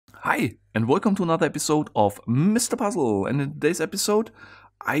Hi, and welcome to another episode of Mr. Puzzle. And in today's episode,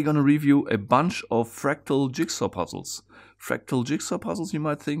 I'm gonna review a bunch of fractal jigsaw puzzles. Fractal jigsaw puzzles, you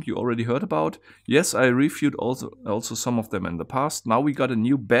might think you already heard about. Yes, I reviewed also some of them in the past. Now we got a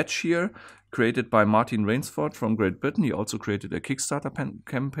new batch here, created by Martin Rainsford from Great Britain. He also created a Kickstarter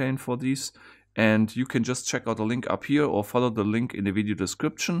campaign for these. And you can just check out the link up here or follow the link in the video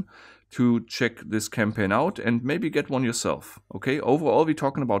description to check this campaign out and maybe get one yourself. Okay, overall we're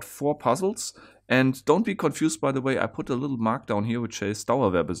talking about 4 puzzles. And don't be confused, by the way, I put a little mark down here which says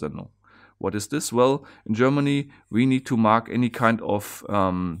Dauerwerbesendung. What is this? Well, in Germany we need to mark any kind of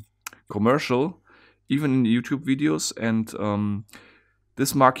commercial, even in YouTube videos. And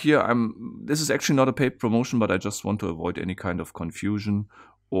this mark here, this is actually not a paid promotion, but I just want to avoid any kind of confusion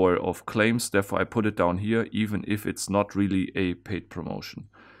or of claims. Therefore I put it down here, even if it's not really a paid promotion.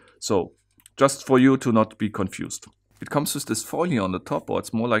 So just for you to not be confused. It comes with this foil here on the top, or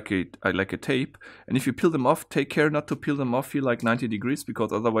it's more like a tape. And if you peel them off, take care not to peel them off here like 90 degrees,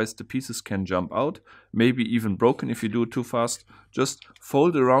 because otherwise the pieces can jump out, maybe even broken if you do it too fast. Just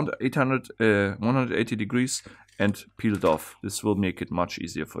fold around 180 degrees and peel it off. This will make it much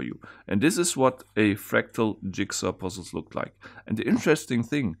easier for you. And this is what a fractal jigsaw puzzles look like. And the interesting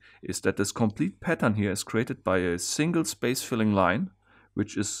thing is that this complete pattern here is created by a single space filling line,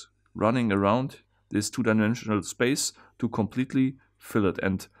 which is running around this two-dimensional space to completely fill it.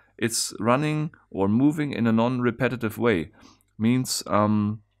 And it's running or moving in a non-repetitive way. Means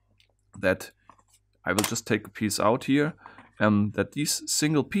that I will just take a piece out here, that these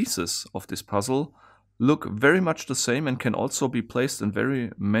single pieces of this puzzle look very much the same and can also be placed in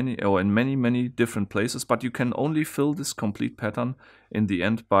many different places, but you can only fill this complete pattern in the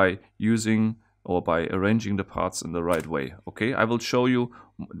end by using or by arranging the parts in the right way. Okay, I will show you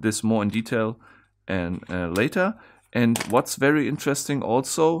this more in detail and later. And what's very interesting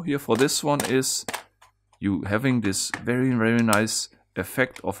also here for this one is you having this very nice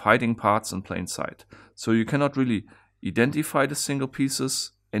effect of hiding parts in plain sight. So you cannot really identify the single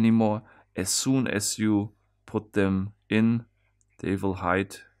pieces anymore. As soon as you put them in, they will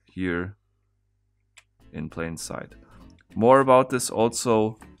hide here in plain sight. More about this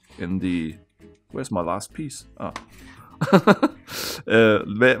also in the... Where's my last piece? Ah.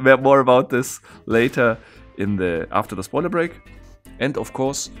 More about this later after the spoiler break. And of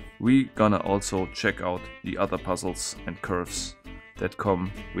course, we gonna also check out the other puzzles and curves that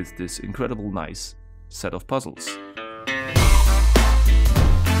come with this incredible nice set of puzzles.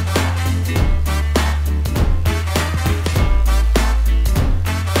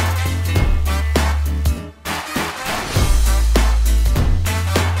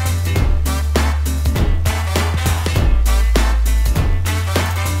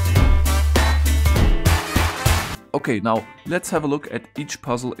 Okay, now let's have a look at each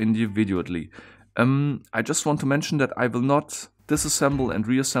puzzle individually. I just want to mention that I will not disassemble and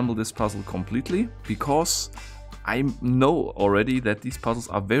reassemble this puzzle completely, because I know already that these puzzles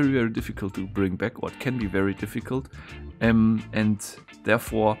are very difficult to bring back, or it can be very difficult. And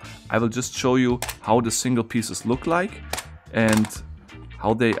therefore I will just show you how the single pieces look like and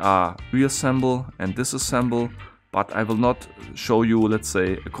how they are reassemble and disassemble. But I will not show you, let's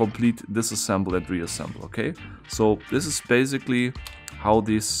say, a complete disassemble and reassemble, okay? So this is basically how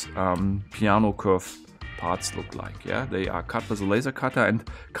these piano curve parts look like, yeah? They are cut with a laser cutter, and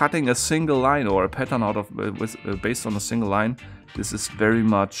cutting a single line or a pattern out of based on a single line, this is very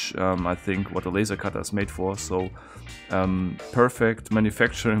much, I think, what a laser cutter is made for. So perfect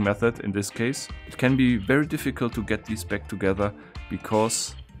manufacturing method in this case. It can be very difficult to get these back together,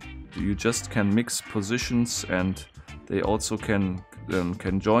 because you just can mix positions, and they also can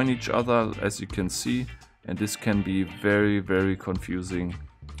join each other, as you can see, and this can be very confusing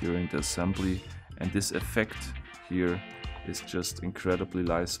during the assembly. And this effect here is just incredibly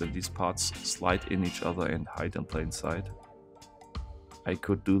nice when these parts slide in each other and hide in plain sight. I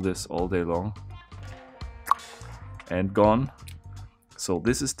could do this all day long. And gone. So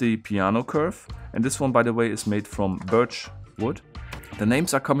this is the piano curve, and this one, by the way, is made from birch wood. The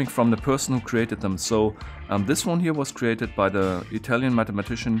names are coming from the person who created them. So this one here was created by the Italian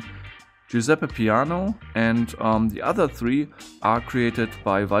mathematician Giuseppe Piano, and the other 3 are created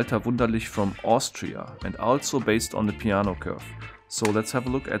by Walter Wunderlich from Austria, and also based on the piano curve. So let's have a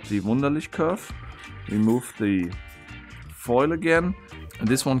look at the Wunderlich curve. Remove the foil again, and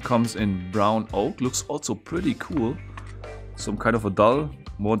this one comes in brown oak. Looks also pretty cool. Some kind of a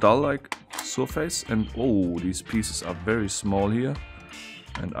more dull-like surface. And oh, these pieces are very small here.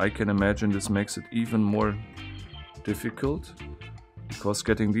 And I can imagine this makes it even more difficult, because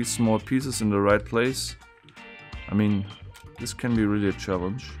getting these small pieces in the right place, I mean, This can be really a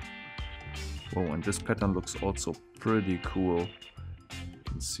challenge. Oh, and this pattern looks also pretty cool. You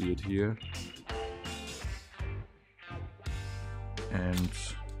can see it here. And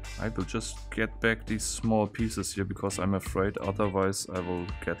I will just get back these small pieces here because I'm afraid otherwise I will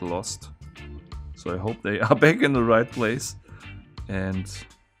get lost. So I hope they are back in the right place. And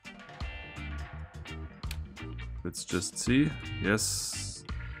let's just see. Yes.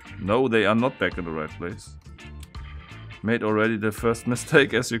 No, they are not back in the right place. Made already the first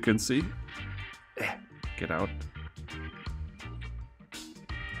mistake, as you can see. Get out.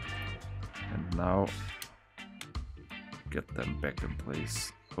 And now get them back in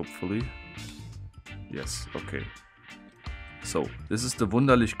place, hopefully. Yes, okay. So, this is the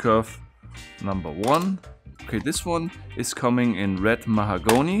Wunderlich curve number 1. Okay, this one is coming in red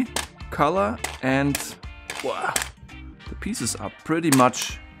mahogany color, and wow, the pieces are pretty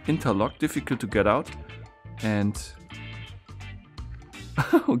much interlocked, difficult to get out. And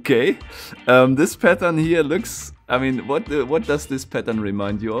okay, this pattern here looks, I mean, what does this pattern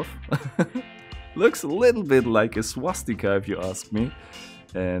remind you of? Looks a little bit like a swastika, if you ask me.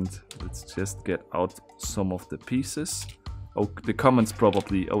 And let's just get out some of the pieces. Oh, the comments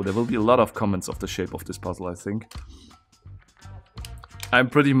probably, oh, there will be a lot of comments of the shape of this puzzle, I think. I'm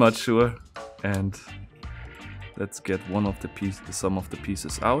pretty much sure. And let's get one of the pieces, some of the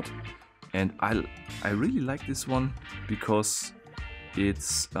pieces out. And I really like this one because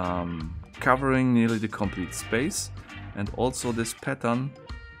it's covering nearly the complete space, and also this pattern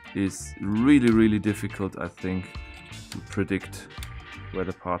is really difficult, I think, to predict where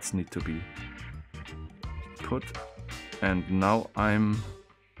the parts need to be put. And now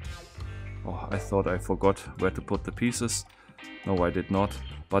oh, I thought I forgot where to put the pieces. No, I did not.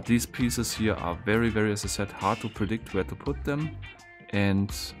 But these pieces here are very, as I said, hard to predict where to put them,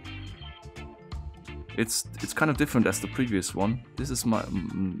 and it's kind of different as the previous one. This is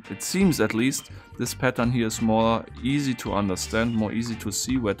it seems at least, this pattern here is more easy to understand, more easy to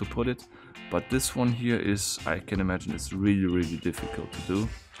see where to put it. But this one here is, I can imagine, it's really difficult to do.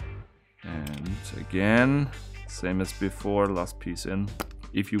 And again, same as before, last piece in.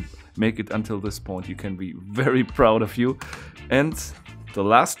 If you make it until this point, you can be very proud of you. And the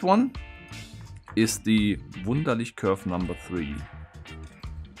last one is the Wunderlich curve number 3.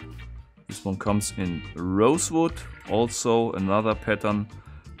 This one comes in rosewood, also another pattern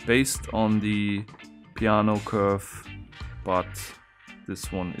based on the piano curve, but this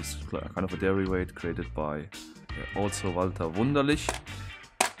one is kind of a derivative created by also Walter Wunderlich.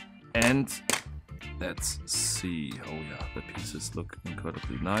 And let's see, oh yeah, the pieces look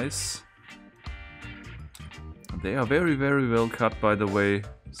incredibly nice. They are very well cut, by the way,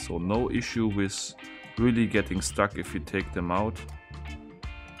 so no issue with really getting stuck if you take them out.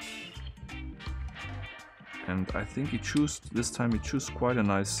 And I think this time he chose quite a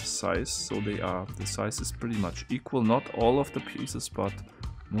nice size, so the size is pretty much equal, not all of the pieces, but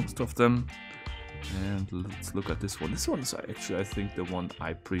most of them. And let's look at this one. This one is actually, I think, the one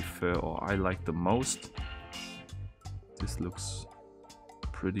I prefer, or I like the most. This looks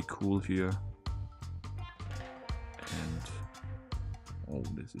pretty cool here. And oh,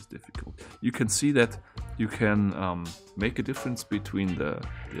 this is difficult. You can see that you can make a difference between the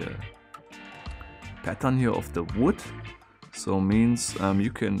pattern here of the wood. So means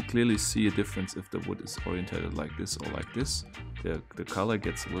you can clearly see a difference if the wood is oriented like this or like this. The color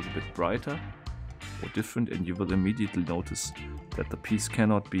gets a little bit brighter or different, and you will immediately notice that the piece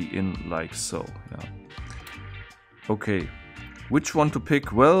cannot be in like so. Yeah. Okay, which one to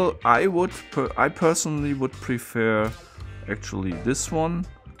pick? Well, I personally would prefer actually this one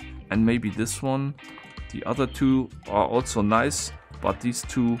and maybe this one. The other two are also nice, but these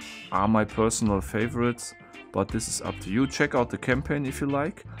two are my personal favorites. But this is up to you. Check out the campaign if you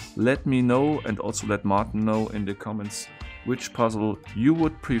like. Let me know, and also let Martin know in the comments which puzzle you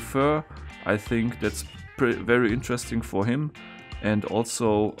would prefer. I think that's very interesting for him. And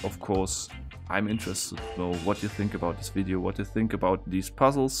also, of course, I'm interested to know what you think about this video, what you think about these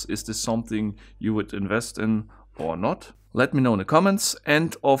puzzles. Is this something you would invest in or not? Let me know in the comments.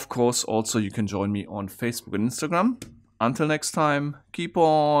 And of course, also you can join me on Facebook and Instagram. Until next time, keep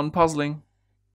on puzzling.